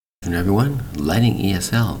Good afternoon, everyone.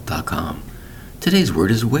 LightingESL.com. Today's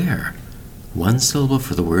word is where. One syllable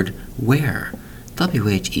for the word where.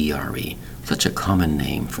 W-H-E-R-E. Such a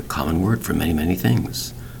common word for many, many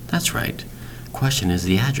things. That's right. Question is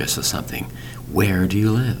the address of something. Where do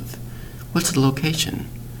you live? What's the location?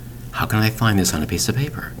 How can I find this on a piece of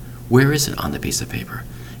paper? Where is it on the piece of paper?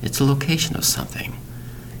 It's the location of something.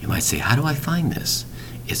 You might say, how do I find this?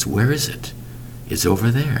 It's where is it? It's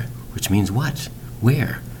over there, which means what?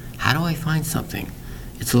 Where? How do I find something?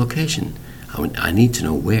 It's a location. I need to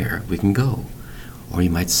know where we can go. Or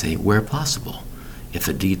you might say, where possible, if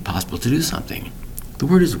indeed possible to do something. The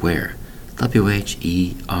word is where.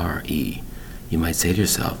 W-H-E-R-E. You might say to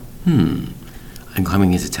yourself, I'm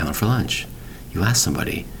coming into town for lunch. You ask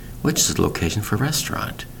somebody, which is the location for a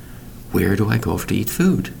restaurant? Where do I go to eat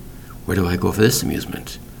food? Where do I go for this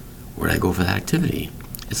amusement? Where do I go for that activity?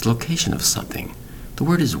 It's the location of something. The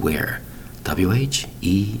word is where.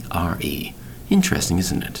 W-H-E-R-E. Interesting,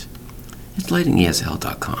 isn't it? It's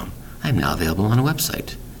LightingESL.com. I'm now available on a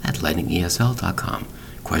website at LightingESL.com.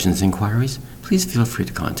 Questions, inquiries, please feel free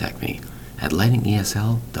to contact me at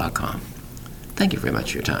LightingESL.com. Thank you very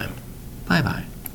much for your time. Bye-bye.